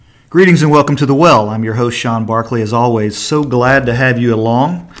Greetings and welcome to The Well. I'm your host, Sean Barkley. As always, so glad to have you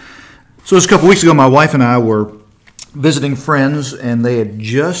along. So just a couple weeks ago, my wife and I were visiting friends, and they had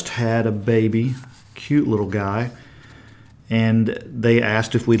just had a baby, cute little guy, and they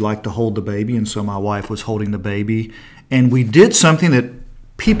asked if we'd like to hold the baby, and so my wife was holding the baby, and we did something that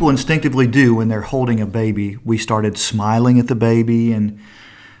people instinctively do when they're holding a baby. We started smiling at the baby and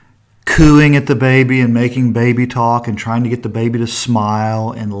cooing at the baby and making baby talk and trying to get the baby to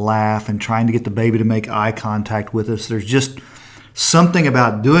smile and laugh and trying to get the baby to make eye contact with us. There's just something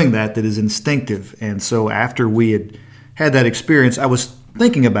about doing that is instinctive. And so after we had that experience, I was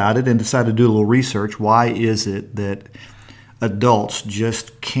thinking about it and decided to do a little research. Why is it that adults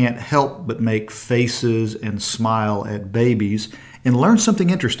just can't help but make faces and smile at babies and learn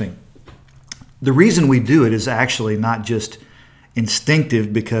something interesting? The reason we do it is actually not just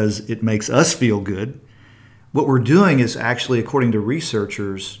instinctive because it makes us feel good. What we're doing is actually, according to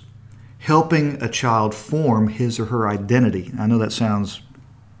researchers, helping a child form his or her identity. I know that sounds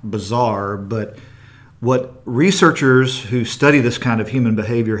bizarre, but what researchers who study this kind of human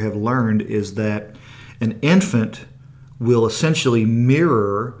behavior have learned is that an infant will essentially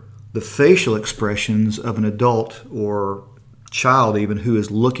mirror the facial expressions of an adult or child even who is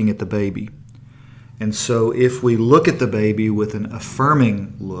looking at the baby. And so if we look at the baby with an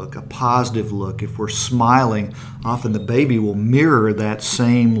affirming look, a positive look, if we're smiling, often the baby will mirror that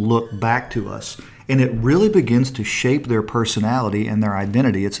same look back to us. And it really begins to shape their personality and their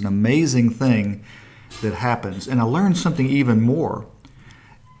identity. It's an amazing thing that happens. And I learned something even more.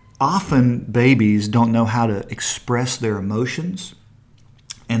 Often babies don't know how to express their emotions.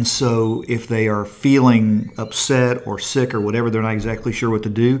 And so if they are feeling upset or sick or whatever, they're not exactly sure what to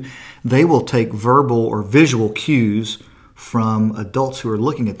do, they will take verbal or visual cues from adults who are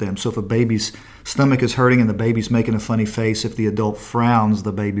looking at them. So if a baby's stomach is hurting and the baby's making a funny face, if the adult frowns,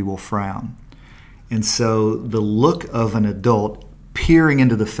 the baby will frown. And so the look of an adult peering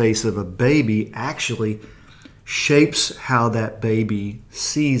into the face of a baby actually shapes how that baby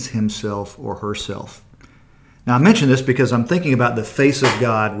sees himself or herself. Now, I mention this because I'm thinking about the face of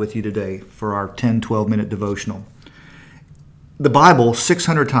God with you today for our 10, 12-minute devotional. The Bible,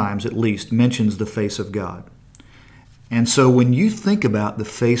 600 times at least, mentions the face of God. And so when you think about the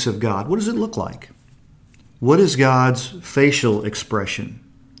face of God, what does it look like? What is God's facial expression?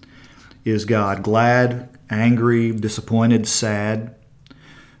 Is God glad, angry, disappointed, sad?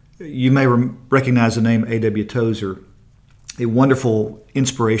 You may recognize the name A.W. Tozer, a wonderful,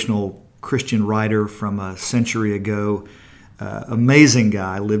 inspirational Christian writer from a century ago. Amazing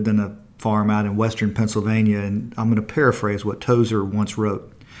guy, lived in a farm out in western Pennsylvania, and I'm going to paraphrase what Tozer once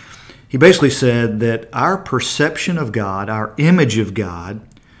wrote. He basically said that our perception of God, our image of God,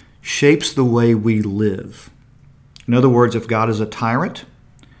 shapes the way we live. In other words, if God is a tyrant,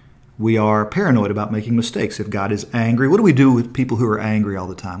 we are paranoid about making mistakes. If God is angry, what do we do with people who are angry all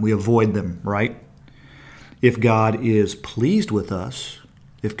the time? We avoid them, right? If God is pleased with us,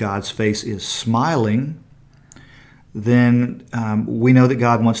 if God's face is smiling, then we know that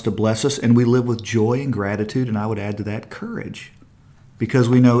God wants to bless us, and we live with joy and gratitude, and I would add to that courage. Because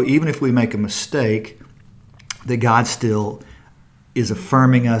we know even if we make a mistake, that God still is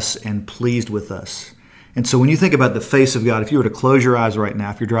affirming us and pleased with us. And so when you think about the face of God, if you were to close your eyes right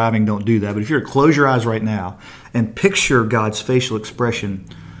now, if you're driving, don't do that, but if you were to close your eyes right now and picture God's facial expression,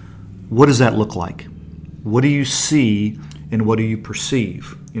 what does that look like? What do you see and what do you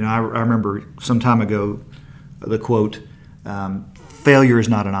perceive? You know, I remember some time ago the quote, failure is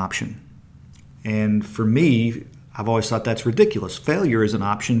not an option. And for me, I've always thought that's ridiculous. Failure is an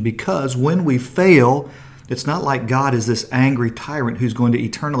option because when we fail, it's not like God is this angry tyrant who's going to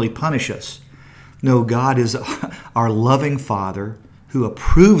eternally punish us. No, God is our loving Father who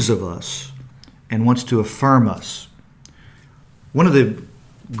approves of us and wants to affirm us. One of the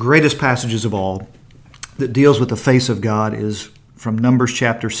greatest passages of all that deals with the face of God is from Numbers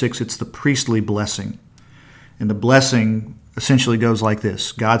chapter 6. It's the priestly blessing. And the blessing essentially goes like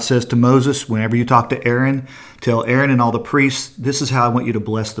this. God says to Moses, whenever you talk to Aaron, tell Aaron and all the priests, this is how I want you to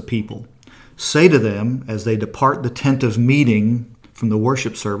bless the people. Say to them, as they depart the tent of meeting from the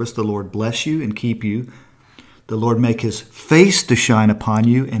worship service, the Lord bless you and keep you. The Lord make his face to shine upon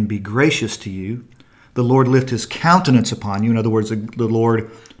you and be gracious to you. The Lord lift his countenance upon you. In other words, the Lord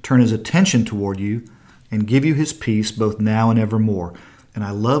turn his attention toward you and give you his peace both now and evermore. And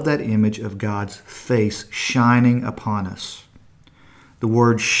I love that image of God's face shining upon us. The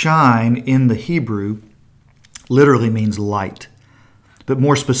word shine in the Hebrew literally means light. But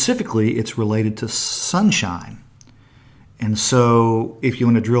more specifically, it's related to sunshine. And so if you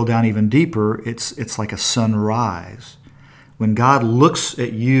want to drill down even deeper, it's like a sunrise. When God looks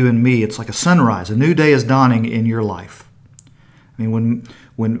at you and me, it's like a sunrise. A new day is dawning in your life. I mean,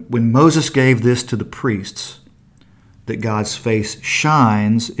 when Moses gave this to the priests, that God's face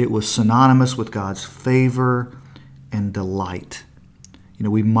shines, it was synonymous with God's favor and delight.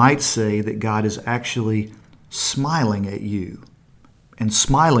 We might say that God is actually smiling at you and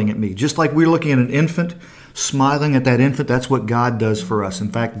smiling at me. Just like we're looking at an infant, smiling at that infant, that's what God does for us. In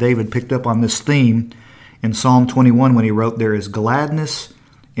fact, David picked up on this theme in Psalm 21 when he wrote, "There is gladness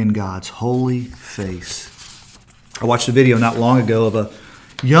in God's holy face." I watched a video not long ago of a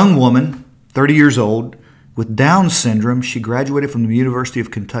young woman, 30 years old, with Down syndrome. She graduated from the University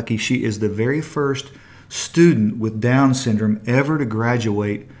of Kentucky. She is the very first student with Down syndrome ever to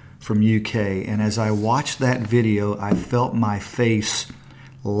graduate from UK. And as I watched that video, I felt my face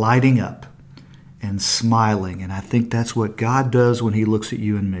lighting up and smiling. And I think that's what God does when He looks at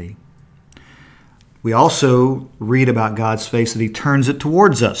you and me. We also read about God's face that He turns it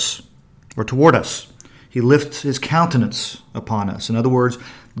towards us, or toward us. He lifts His countenance upon us. In other words,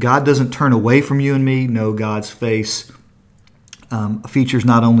 God doesn't turn away from you and me. No, God's face features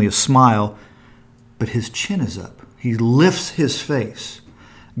not only a smile, but His chin is up. He lifts His face.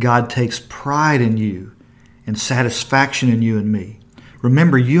 God takes pride in you and satisfaction in you and me.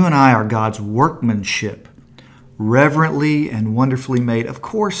 Remember, you and I are God's workmanship, reverently and wonderfully made. Of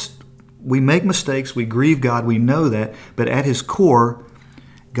course, we make mistakes. We grieve God. We know that. But at His core,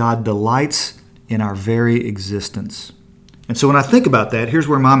 God delights in our very existence. And so when I think about that, here's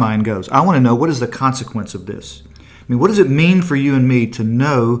where my mind goes. I want to know, what is the consequence of this? I mean, what does it mean for you and me to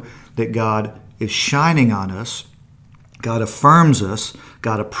know that God is shining on us, God affirms us,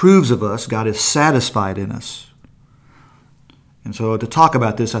 God approves of us, God is satisfied in us? And so to talk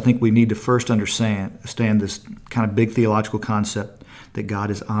about this, I think we need to first understand this kind of big theological concept that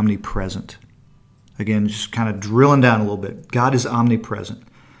God is omnipresent. Again, just kind of drilling down a little bit. God is omnipresent,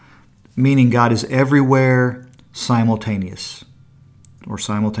 meaning God is everywhere simultaneously.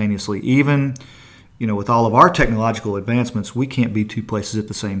 Even, with all of our technological advancements, we can't be two places at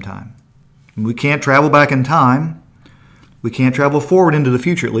the same time. And we can't travel back in time. We can't travel forward into the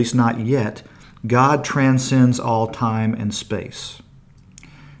future, at least not yet. God transcends all time and space.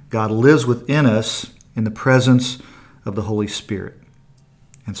 God lives within us in the presence of the Holy Spirit.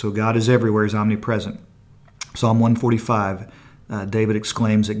 And so God is everywhere, He's omnipresent. Psalm 145, David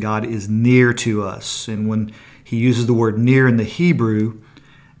exclaims that God is near to us. And when he uses the word near in the Hebrew,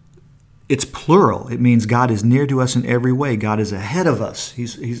 it's plural. It means God is near to us in every way. God is ahead of us.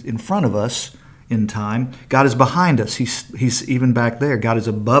 He's in front of us in time. God is behind us. He's even back there. God is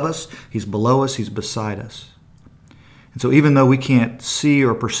above us. He's below us. He's beside us. And so even though we can't see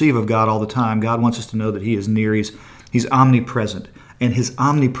or perceive of God all the time, God wants us to know that He is near. He's omnipresent. And His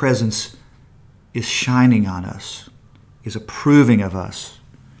omnipresence is shining on us, is approving of us.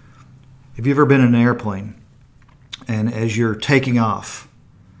 Have you ever been in an airplane and as you're taking off,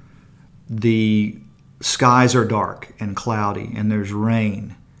 the skies are dark and cloudy and there's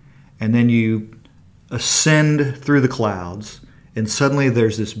rain, and then you ascend through the clouds and suddenly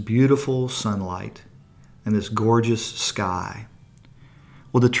there's this beautiful sunlight and this gorgeous sky?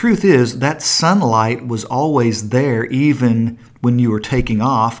 Well, the truth is that sunlight was always there even when you were taking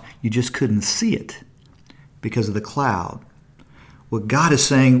off. You just couldn't see it because of the cloud. What God is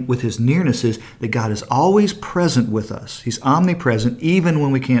saying with His nearness is that God is always present with us. He's omnipresent even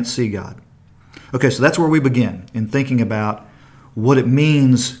when we can't see God. Okay, so that's where we begin in thinking about what it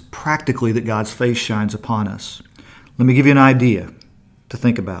means practically that God's face shines upon us. Let me give you an idea to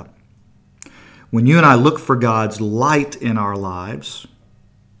think about. When you and I look for God's light in our lives,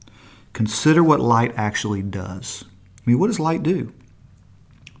 consider what light actually does. I mean, what does light do?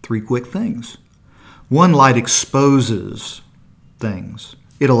 3 quick things. 1, light exposes things.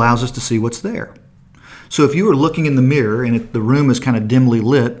 It allows us to see what's there. So if you were looking in the mirror and the room is kind of dimly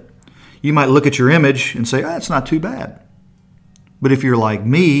lit, you might look at your image and say, it's not too bad. But if you're like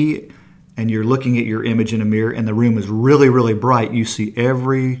me and you're looking at your image in a mirror and the room is really, really bright, you see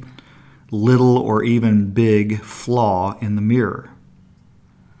every little or even big flaw in the mirror.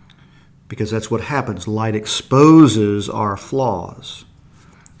 Because that's what happens. Light exposes our flaws.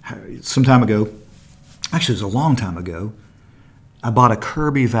 Some time ago, actually it was a long time ago, I bought a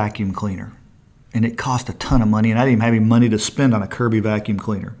Kirby vacuum cleaner. And it cost a ton of money, and I didn't even have any money to spend on a Kirby vacuum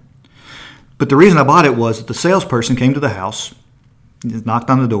cleaner. But the reason I bought it was that the salesperson came to the house, knocked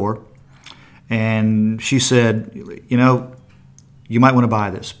on the door, and she said, you might want to buy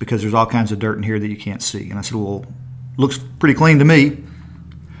this because there's all kinds of dirt in here that you can't see. And I said, well, looks pretty clean to me.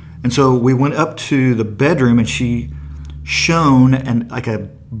 And so we went up to the bedroom, and she shone like a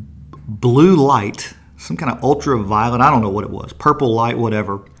blue light, some kind of ultraviolet, I don't know what it was, purple light,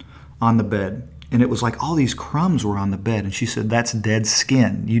 whatever, on the bed. And it was like all these crumbs were on the bed. And she said, that's dead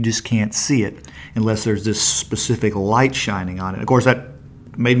skin. You just can't see it unless there's this specific light shining on it. Of course, that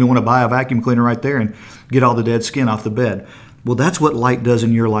made me want to buy a vacuum cleaner right there and get all the dead skin off the bed. Well, that's what light does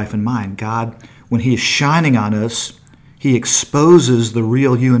in your life and mine. God, when He is shining on us, He exposes the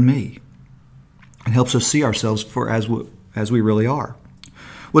real you and me and helps us see ourselves for as we really are.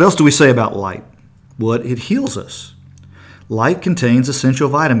 What else do we say about light? Well, it heals us. Light contains essential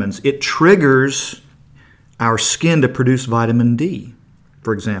vitamins. It triggers our skin to produce vitamin D,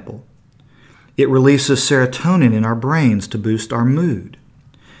 for example. It releases serotonin in our brains to boost our mood.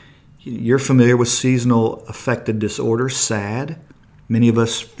 You're familiar with seasonal affective disorder, SAD. Many of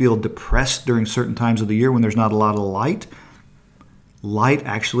us feel depressed during certain times of the year when there's not a lot of light. Light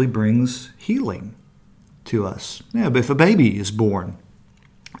actually brings healing to us. Yeah, but if a baby is born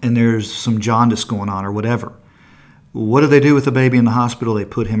and there's some jaundice going on or whatever, what do they do with the baby in the hospital? They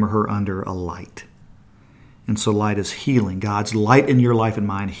put him or her under a light. And so light is healing. God's light in your life and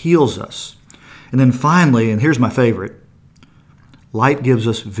mine heals us. And then finally, and here's my favorite, light gives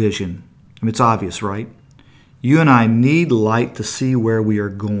us vision. I mean, it's obvious, right? You and I need light to see where we are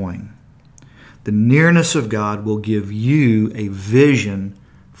going. The nearness of God will give you a vision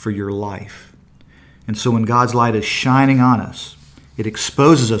for your life. And so when God's light is shining on us, it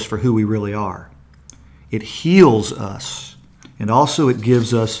exposes us for who we really are. It heals us, and also it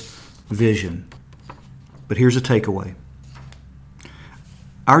gives us vision. But here's a takeaway.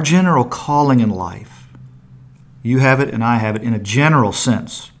 Our general calling in life, you have it and I have it in a general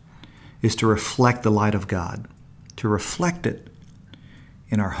sense, is to reflect the light of God, to reflect it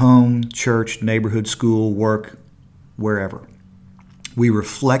in our home, church, neighborhood, school, work, wherever. We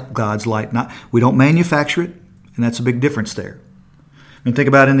reflect God's light. We don't manufacture it, and that's a big difference there. And think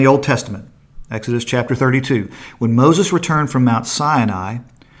about it in the Old Testament. Exodus chapter 32. When Moses returned from Mount Sinai,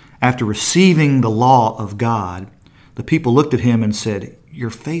 after receiving the law of God, the people looked at him and said,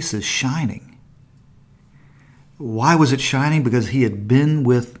 your face is shining. Why was it shining? Because he had been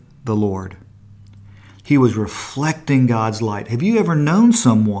with the Lord. He was reflecting God's light. Have you ever known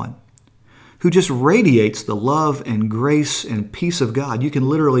someone who just radiates the love and grace and peace of God? You can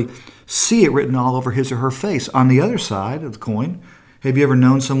literally see it written all over his or her face. On the other side of the coin, have you ever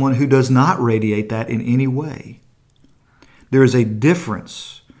known someone who does not radiate that in any way? There is a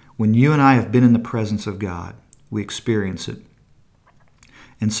difference when you and I have been in the presence of God. We experience it.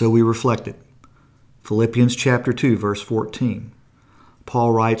 And so we reflect it. Philippians chapter 2, verse 14.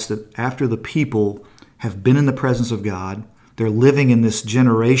 Paul writes that after the people have been in the presence of God, they're living in this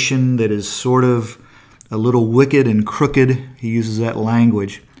generation that is sort of a little wicked and crooked. He uses that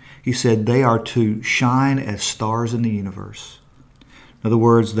language. He said they are to shine as stars in the universe. In other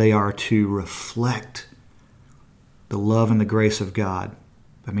words, they are to reflect the love and the grace of God.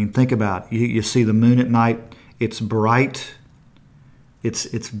 I mean, think about it. You see the moon at night. It's bright.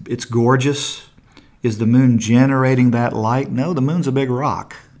 It's gorgeous. Is the moon generating that light? No, the moon's a big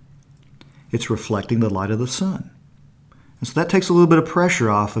rock. It's reflecting the light of the sun. And so that takes a little bit of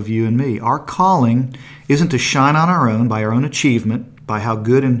pressure off of you and me. Our calling isn't to shine on our own by our own achievement, by how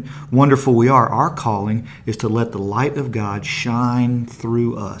good and wonderful we are. Our calling is to let the light of God shine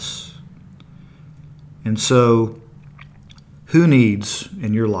through us. And so, who needs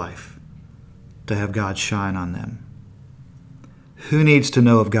in your life to have God shine on them? Who needs to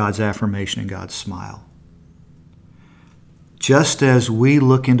know of God's affirmation and God's smile? Just as we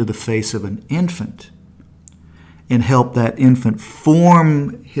look into the face of an infant and help that infant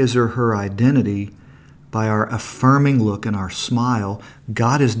form his or her identity by our affirming look and our smile,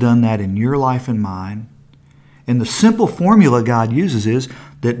 God has done that in your life and mine. And the simple formula God uses is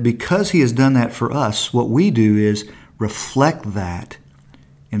that because He has done that for us, what we do is reflect that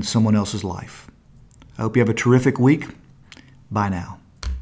in someone else's life. I hope you have a terrific week. Bye now.